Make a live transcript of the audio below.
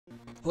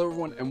Hello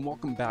everyone and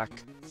welcome back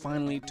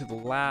finally to the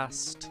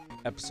last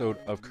episode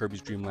of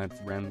Kirby's Dreamland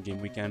for Random Game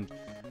Weekend.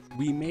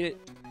 We made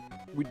it,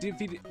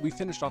 we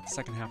finished off the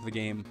second half of the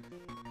game,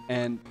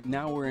 and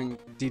now we're in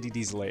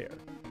DDD's lair.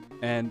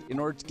 And in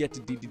order to get to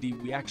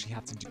DDD, we actually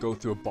have to go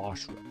through a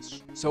boss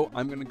rush. So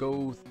I'm gonna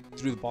go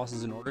through the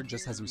bosses in order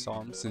just as we saw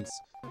them, since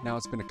now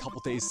it's been a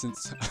couple days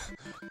since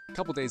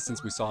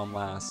we saw them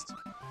last.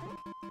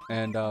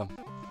 And or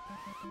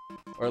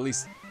at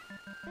least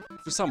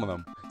for some of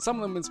them. Some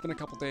of them it's been a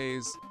couple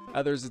days,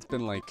 others it's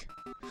been like,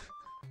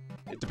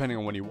 depending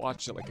on when you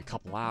watch it, like a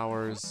couple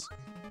hours.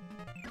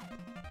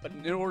 But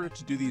in order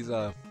to do these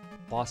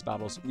boss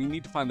battles, we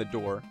need to find the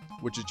door,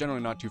 which is generally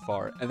not too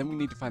far, and then we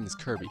need to find this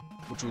Kirby,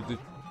 which will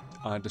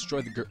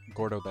destroy the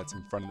Gordo that's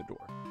in front of the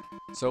door.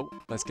 So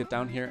let's get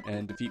down here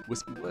and defeat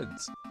Wispy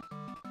Woods.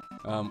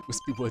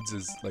 Wispy Woods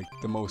is like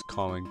the most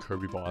common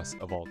Kirby boss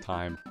of all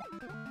time.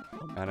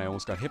 And I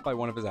almost got hit by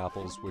one of his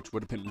apples, which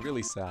would have been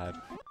really sad.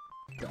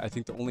 I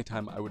think the only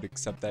time I would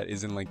accept that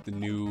is in like the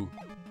new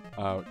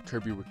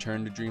Kirby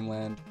Return to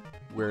Dreamland,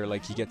 where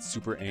like he gets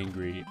super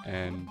angry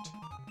and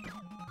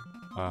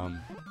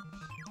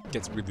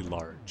gets really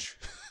large.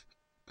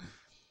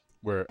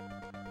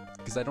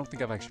 Because I don't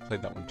think I've actually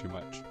played that one too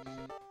much.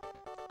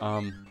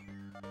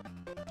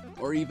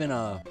 Or even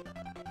I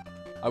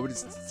would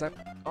accept.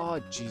 Oh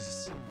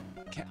Jesus,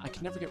 I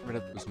can never get rid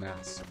of those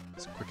masks.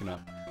 It's quick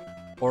enough.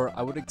 Or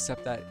I would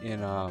accept that in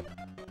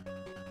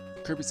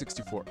Kirby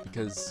 64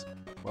 because,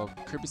 well,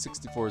 Kirby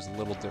 64 is a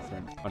little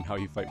different on how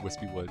you fight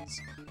Wispy Woods.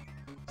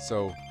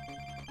 So,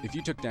 if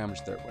you took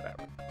damage there,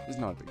 whatever. It's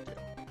not a big deal.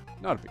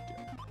 Not a big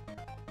deal.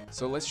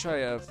 So let's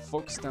try to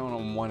focus down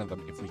on one of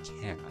them if we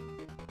can.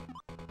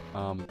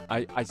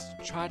 I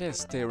try to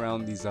stay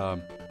around these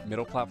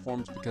middle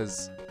platforms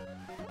because,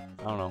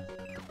 I don't know,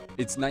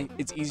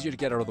 it's easier to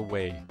get out of the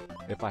way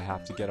if I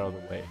have to get out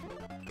of the way.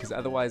 Because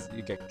otherwise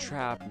you get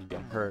trapped and you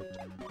get hurt.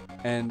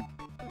 And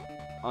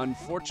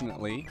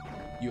unfortunately,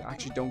 you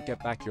actually don't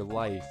get back your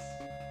life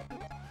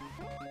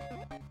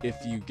if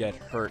you get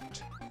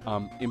hurt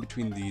in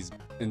between these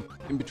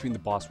in between the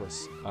boss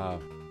rush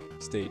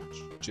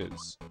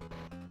stages.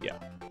 Yeah,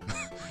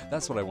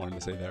 that's what I wanted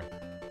to say there.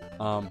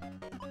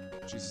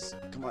 Jesus,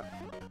 come on,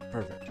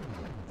 perfect.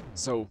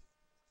 So,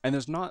 and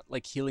there's not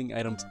like healing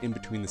items in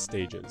between the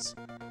stages,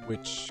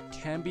 which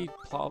can be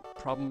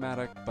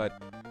problematic,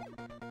 but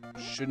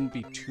shouldn't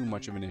be too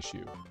much of an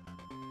issue.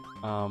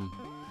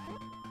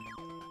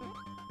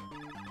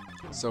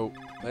 So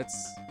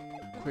let's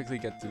quickly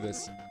get through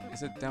this.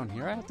 Is it down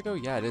here I have to go?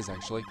 Yeah, it is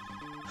actually.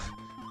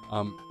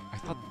 I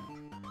thought,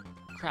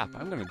 crap,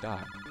 I'm gonna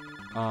die.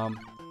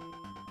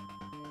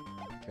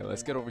 Okay,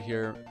 let's get over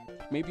here.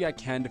 Maybe I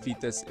can defeat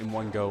this in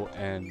one go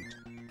and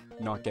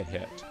not get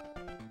hit.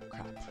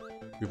 Crap,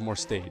 we have more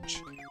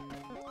stage.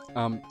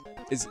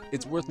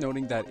 It's worth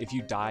noting that if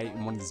you die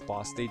in one of these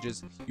boss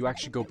stages, you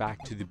actually go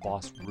back to the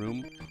boss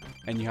room,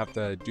 and you have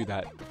to do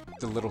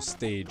the little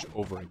stage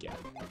over again.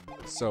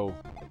 So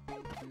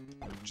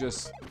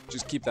just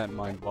keep that in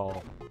mind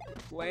while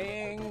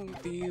playing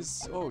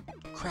these. Oh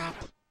crap!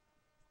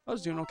 I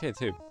was doing okay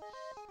too.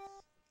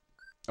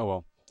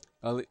 Oh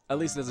well, at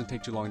least it doesn't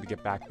take too long to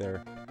get back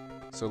there.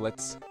 So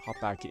let's hop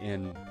back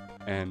in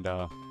and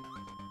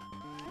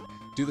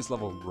do this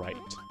level right.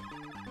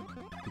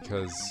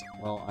 Because,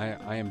 well,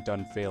 I am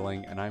done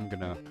failing, and I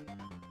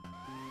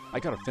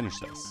gotta finish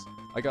this.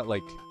 I got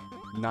like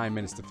 9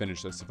 minutes to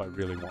finish this if I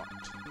really want.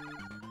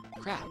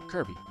 Crap,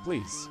 Kirby,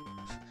 please.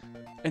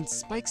 And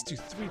spikes do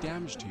 3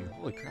 damage to you.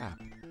 Holy crap.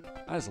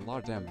 That is a lot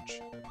of damage.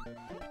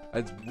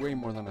 That's way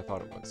more than I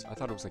thought it was. I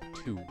thought it was like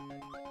 2.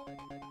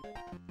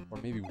 Or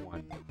maybe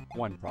 1.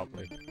 1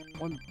 probably.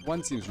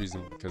 One seems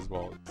reasonable because,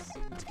 well,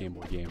 it's a Game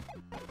Boy game.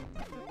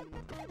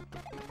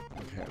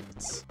 Okay,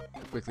 let's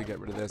quickly get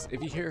rid of this.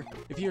 If you hear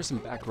some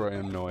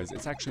background noise,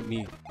 it's actually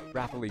me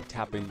rapidly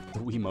tapping the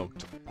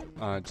Wiimote,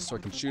 just so I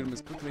can shoot him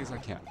as quickly as I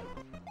can.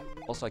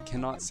 Also, I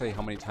cannot say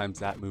how many times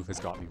that move has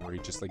got me, where he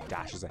just like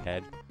dashes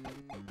ahead.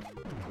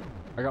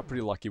 I got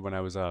pretty lucky when I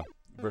was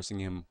versing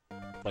him,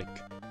 like,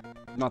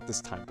 not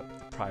this time, but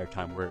the prior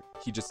time, where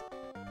he just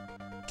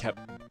kept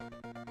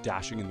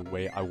dashing in the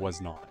way I was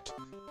not.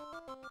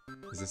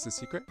 Is this a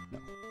secret? No.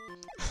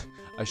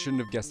 I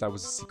shouldn't have guessed that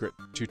was a secret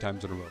 2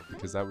 times in a row,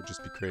 because that would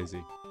just be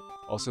crazy.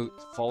 Also,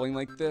 falling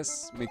like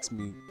this makes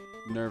me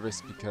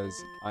nervous because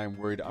I'm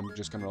worried I'm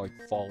just gonna like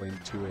fall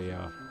into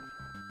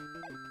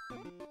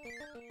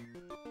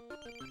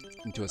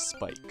a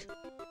spike.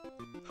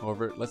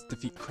 However, let's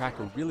defeat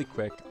Cracker really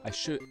quick.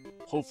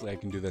 Hopefully I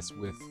can do this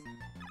with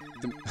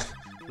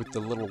the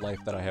little life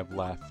that I have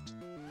left.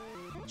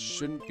 It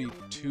shouldn't be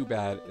too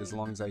bad as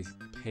long as I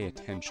pay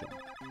attention.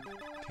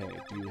 Okay,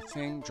 do your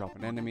thing, drop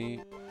an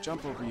enemy,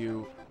 jump over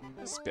you,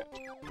 spit.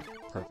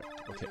 Perfect.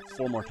 Okay,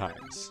 4 more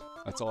times.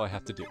 That's all I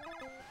have to do.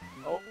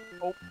 Oh.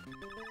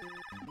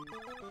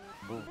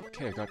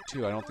 Okay, I got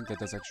 2. I don't think that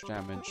does extra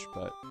damage,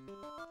 but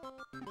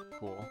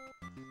cool.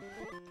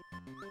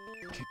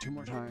 Okay, 2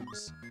 more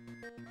times.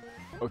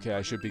 Okay,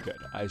 I should be good.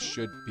 I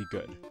should be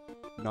good.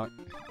 Not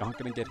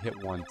gonna get hit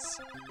once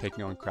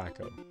taking on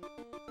Krakow.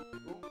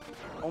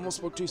 Almost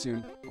spoke too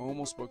soon.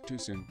 Almost spoke too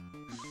soon.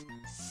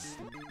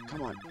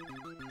 Come on.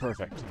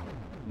 Perfect.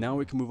 Now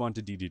we can move on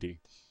to DDD.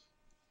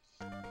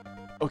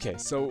 Okay,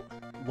 so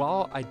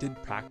while I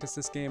did practice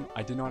this game,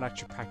 I did not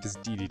actually practice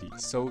DDD.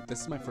 So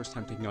this is my first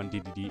time taking on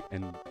DDD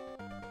in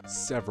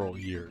several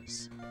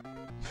years.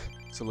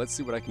 So let's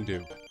see what I can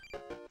do.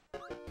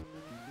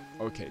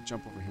 Okay,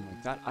 jump over him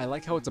like that. I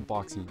like how it's a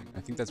boxing ring. I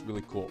think that's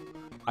really cool.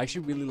 I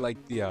actually really like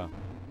the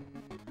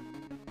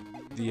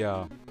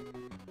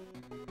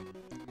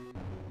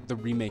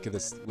remake of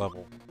this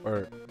level,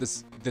 or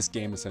this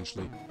game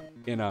essentially,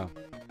 in a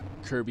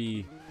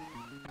Kirby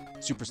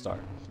Superstar,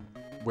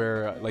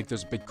 where like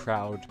there's a big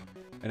crowd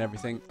and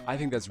everything. I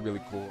think that's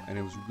really cool, and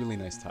it was a really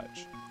nice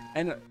touch.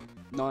 And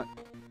not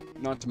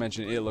to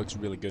mention, it looks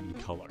really good in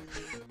color.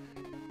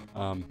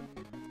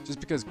 Just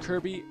because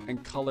Kirby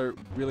and color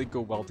really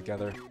go well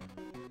together.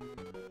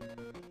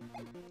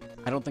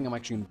 I don't think I'm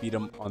actually gonna beat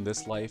him on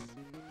this life,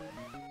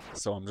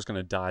 so I'm just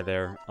gonna die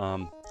there.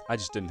 I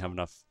just didn't have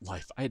enough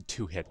life. I had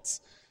 2 hits.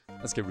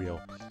 Let's get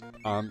real.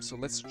 So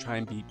let's try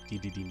and beat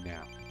DDD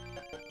now.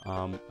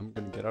 I'm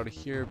gonna get out of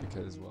here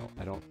because, well,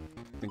 I don't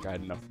think I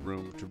had enough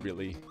room to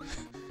really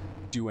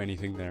do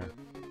anything there.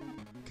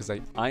 Because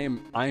I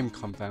am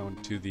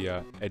confound to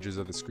the edges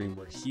of the screen,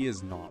 where he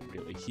is not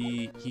really.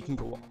 He can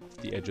go off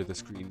the edge of the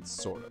screen,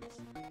 sort of.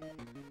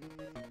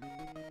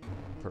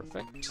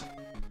 Perfect.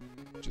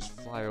 Just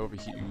fly over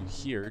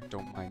here.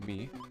 Don't mind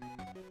me.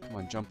 Come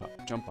on, jump up,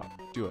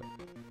 do it.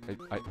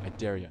 I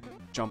dare you.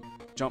 Jump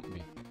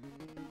me.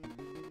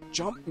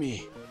 Jump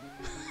me!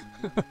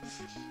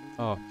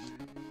 Oh.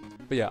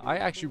 But yeah, I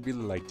actually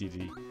really like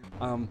DD.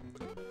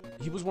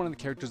 He was one of the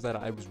characters that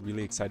I was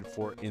really excited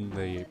for in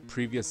the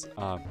previous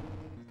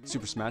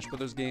Super Smash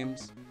Bros.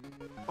 Games.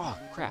 Oh,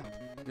 crap.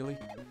 Really?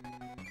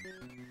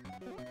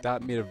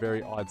 That made a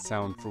very odd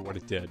sound for what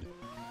it did.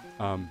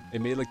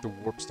 It made like the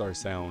Warp Star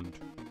sound.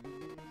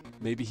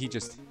 Maybe he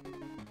just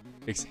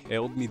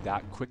exhaled me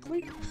that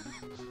quickly?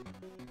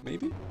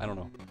 Maybe? I don't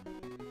know.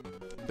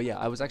 But yeah,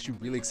 I was actually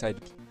really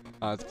excited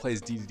to play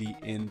as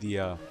DDD in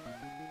the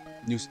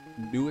newest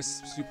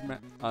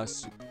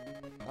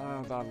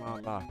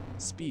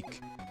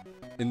Speak.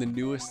 In the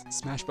newest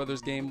Smash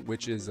Brothers game,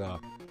 which is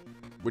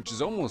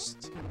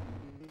almost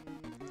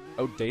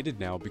outdated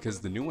now because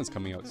the new one's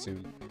coming out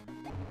soon.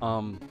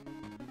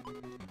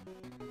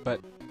 But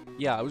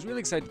yeah, I was really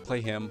excited to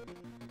play him.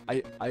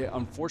 I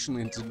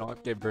unfortunately did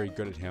not get very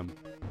good at him.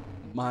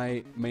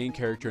 My main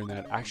character in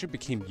that actually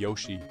became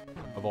Yoshi,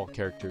 of all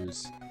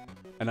characters,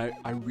 and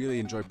I really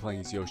enjoyed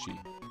playing as Yoshi.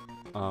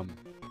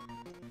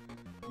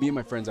 Me and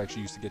my friends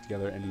actually used to get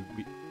together, and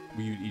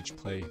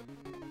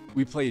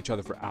we play each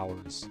other for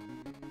hours,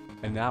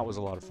 and that was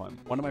a lot of fun.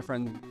 One of my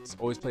friends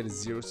always played as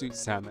Zero Suit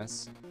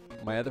Samus.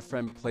 My other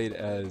friend played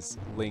as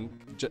Link,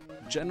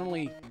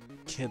 generally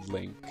Kid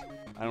Link.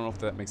 I don't know if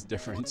that makes a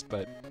difference,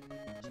 but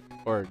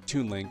or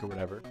Toon Link or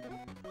whatever.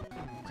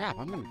 Crap,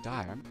 I'm gonna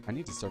die. I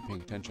need to start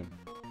paying attention.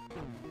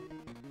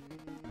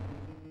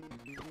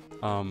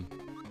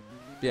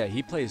 Yeah,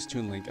 he plays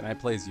Toon Link and I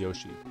play as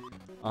Yoshi.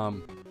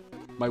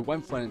 My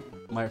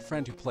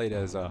friend who played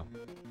as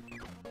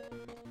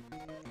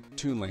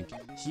Toon Link,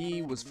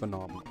 he was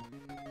phenomenal.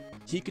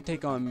 He could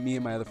take on me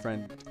and my other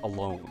friend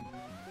alone,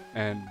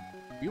 and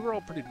we were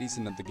all pretty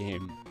decent at the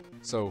game.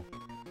 So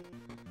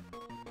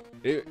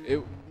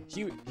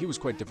he was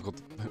quite difficult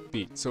to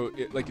beat. So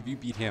like if you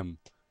beat him,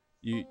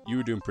 you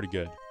were doing pretty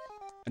good.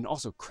 And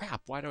also,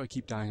 crap, why do I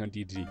keep dying on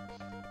DDD?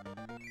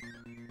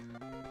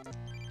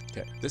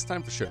 Okay, this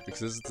time for sure,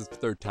 because this is the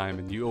 3rd time,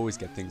 and you always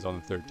get things on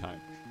the 3rd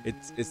time.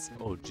 It's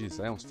oh jeez,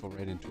 I almost fell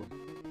right into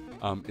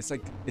him. It's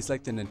like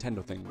the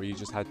Nintendo thing where you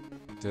just had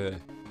to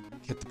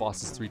hit the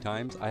bosses 3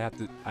 times. I have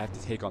to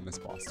take on this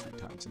boss 3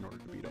 times in order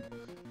to beat him.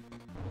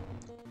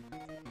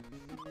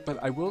 But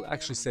I will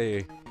actually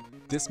say,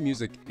 this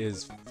music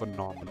is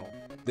phenomenal.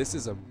 This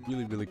is a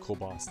really, really cool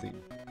boss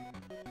theme,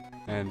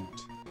 and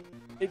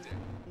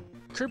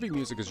Kirby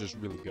music is just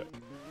really good.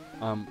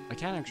 I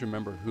can't actually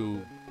remember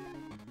who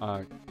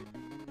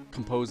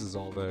composes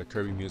all the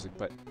Kirby music,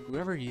 but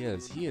whoever he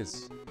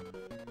is,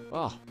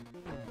 oh,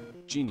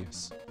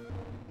 genius.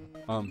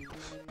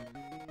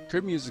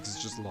 Kirby music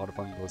is just a lot of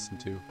fun to listen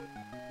to,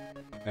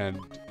 and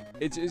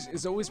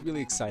it's always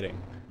really exciting,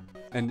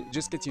 and it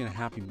just gets you in a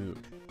happy mood.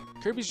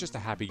 Kirby's just a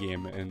happy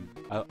game, and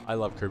I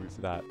love Kirby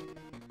for that.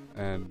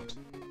 And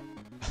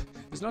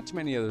there's not too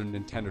many other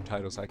Nintendo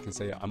titles I can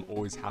say I'm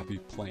always happy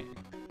playing,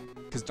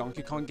 because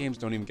Donkey Kong games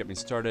don't even get me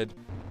started.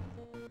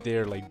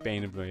 They're like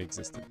bane of my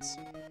existence.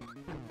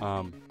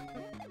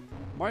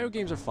 Mario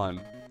games are fun.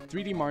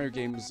 3D Mario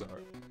games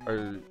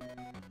are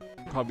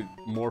probably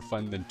more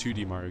fun than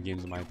 2D Mario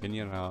games in my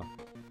opinion.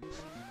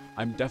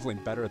 I'm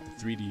definitely better at the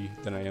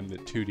 3D than I am the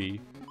 2D.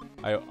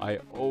 I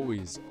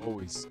always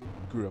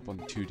grew up on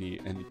the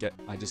 2D, and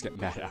I just get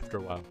mad after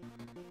a while.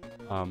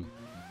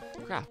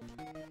 Crap.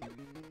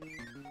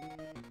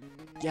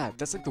 Yeah,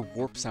 that's like the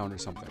warp sound or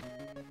something.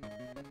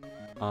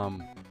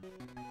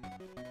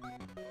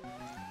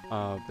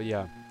 But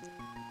yeah.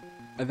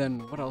 And then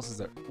what else is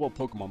there? Well,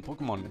 Pokemon.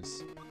 Pokemon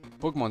is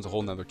Pokemon's a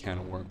whole nother can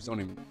of worms.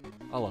 Don't even...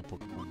 I love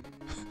Pokemon.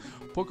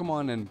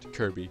 Pokemon and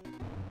Kirby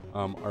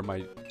are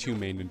my two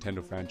main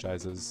Nintendo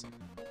franchises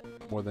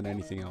more than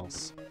anything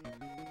else.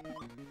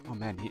 Oh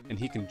man,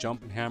 he can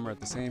jump and hammer at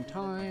the same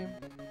time.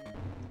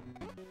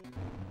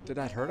 Did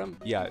that hurt him?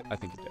 Yeah, I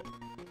think it did.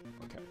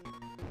 Okay.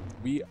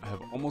 We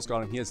have almost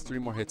got him. He has 3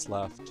 more hits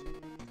left.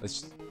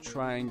 Let's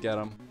try and get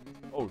him.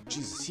 Oh,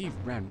 Jesus, he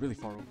ran really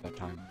far over that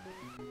time.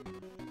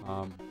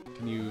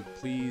 Can you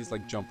please,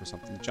 like, jump or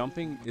something?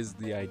 Jumping is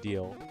the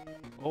ideal.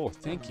 Oh,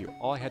 thank you.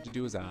 All I had to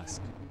do was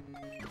ask.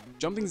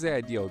 Jumping's the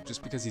ideal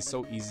just because he's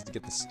so easy to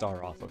get the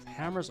star off of.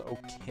 Hammer's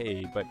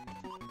okay, but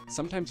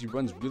sometimes he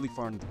runs really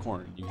far into the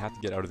corner. You have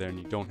to get out of there and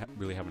you don't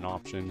really have an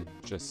option.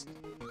 Just...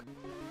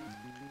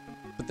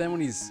 But then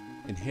when he's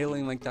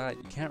inhaling like that,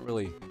 you can't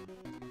really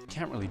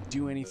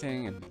do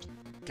anything, and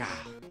gah,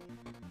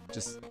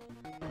 just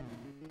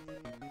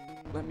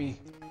let me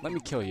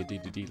kill you,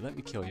 DDD. Let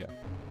me kill you.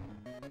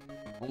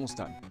 Almost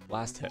done.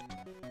 Last hit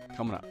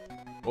coming up.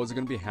 Oh, is it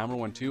gonna be a hammer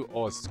one too?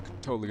 Oh, it's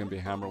totally gonna be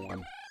a hammer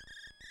one.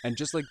 And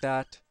just like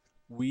that,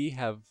 we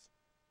have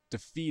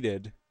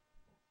defeated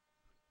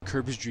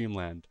Kirby's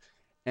Dreamland.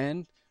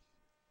 And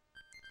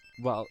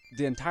well,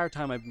 the entire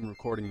time I've been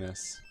recording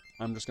this,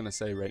 I'm just gonna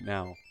say right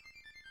now,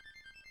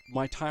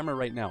 my timer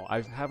right now,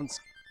 I haven't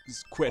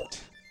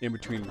quit in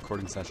between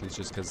recording sessions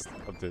just because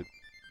of the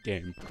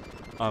game,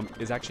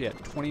 is actually at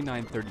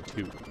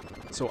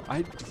 29:32. So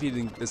I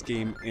defeated this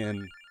game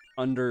in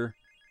under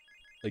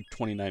like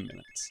 29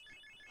 minutes.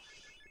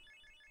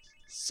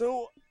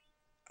 So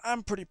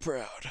I'm pretty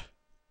proud.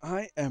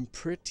 I am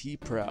pretty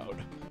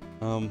proud.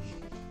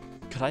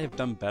 Could I have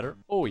done better?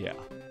 Oh yeah,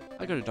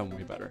 I could have done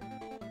way better.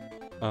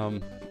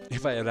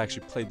 If I had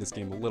actually played this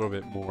game a little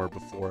bit more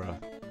before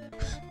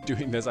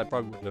doing this, I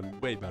probably would have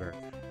done way better.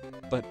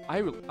 But I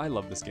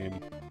love this game.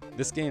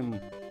 This game,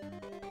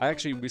 I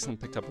actually recently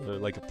picked up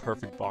a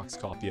perfect box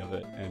copy of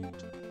it, and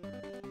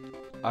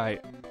I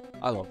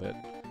love it.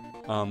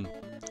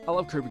 I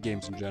love Kirby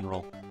games in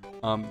general.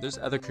 There's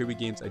other Kirby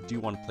games I do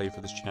want to play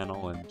for this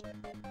channel, and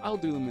I'll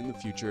do them in the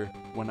future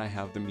when I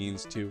have the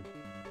means to.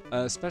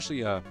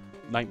 Especially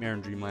Nightmare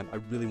in Dreamland. I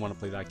really want to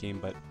play that game,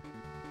 but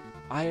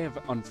I have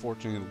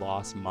unfortunately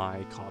lost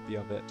my copy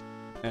of it,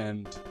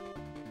 and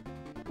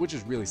which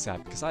is really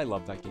sad because I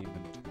love that game,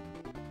 and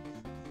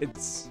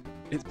it's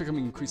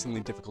becoming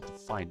increasingly difficult to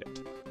find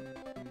it,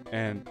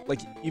 and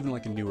even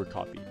a newer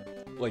copy,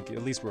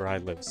 at least where I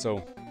live.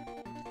 So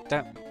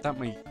that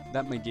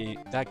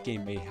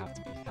game may have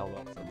to be held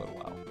up for a little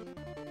while.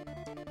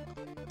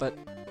 But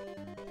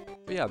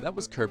yeah, that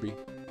was Kirby.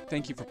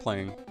 Thank you for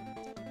playing.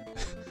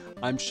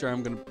 I'm sure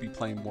I'm gonna be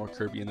playing more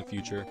Kirby in the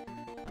future,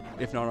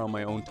 if not on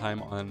my own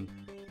time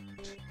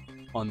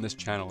on this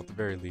channel at the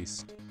very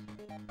least.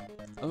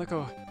 I like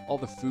all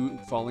the food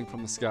falling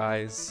from the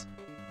skies,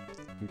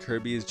 and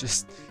Kirby is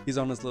just, he's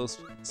on his little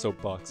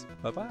soapbox.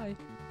 Bye-bye.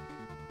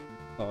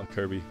 Oh,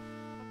 Kirby.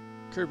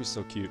 Kirby's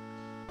so cute.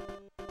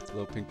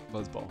 Little pink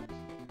buzzball.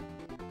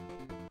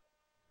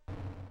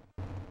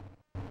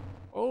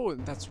 Oh,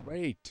 that's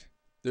right.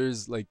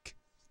 There's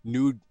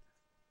new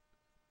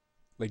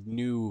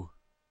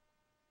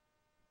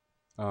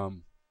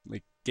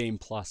Game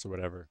Plus or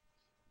whatever.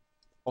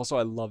 Also,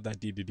 I love that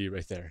DDD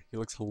right there. He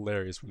looks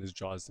hilarious when his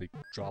jaws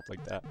drop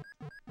like that.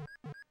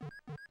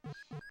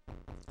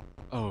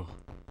 Oh,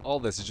 all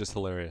this is just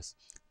hilarious.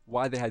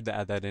 Why they had to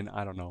add that in,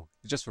 I don't know.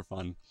 It's just for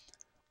fun.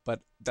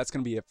 But that's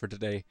gonna be it for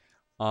today.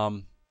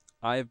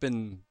 I have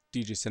been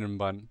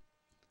DjCinnamonBun.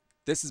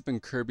 This has been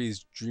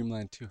Kirby's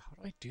Dreamland 2. How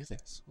do I do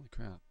this? Holy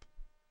crap.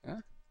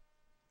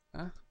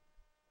 Huh?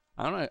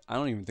 I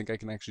don't even think I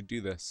can actually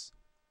do this.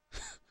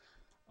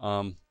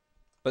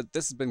 But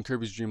this has been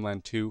Kirby's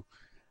Dreamland 2.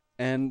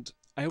 And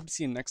I hope to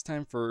see you next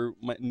time for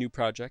my new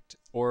project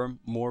or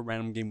more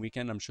Random Game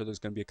Weekend. I'm sure there's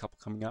going to be a couple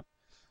coming up.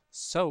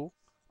 So,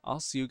 I'll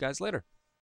see you guys later.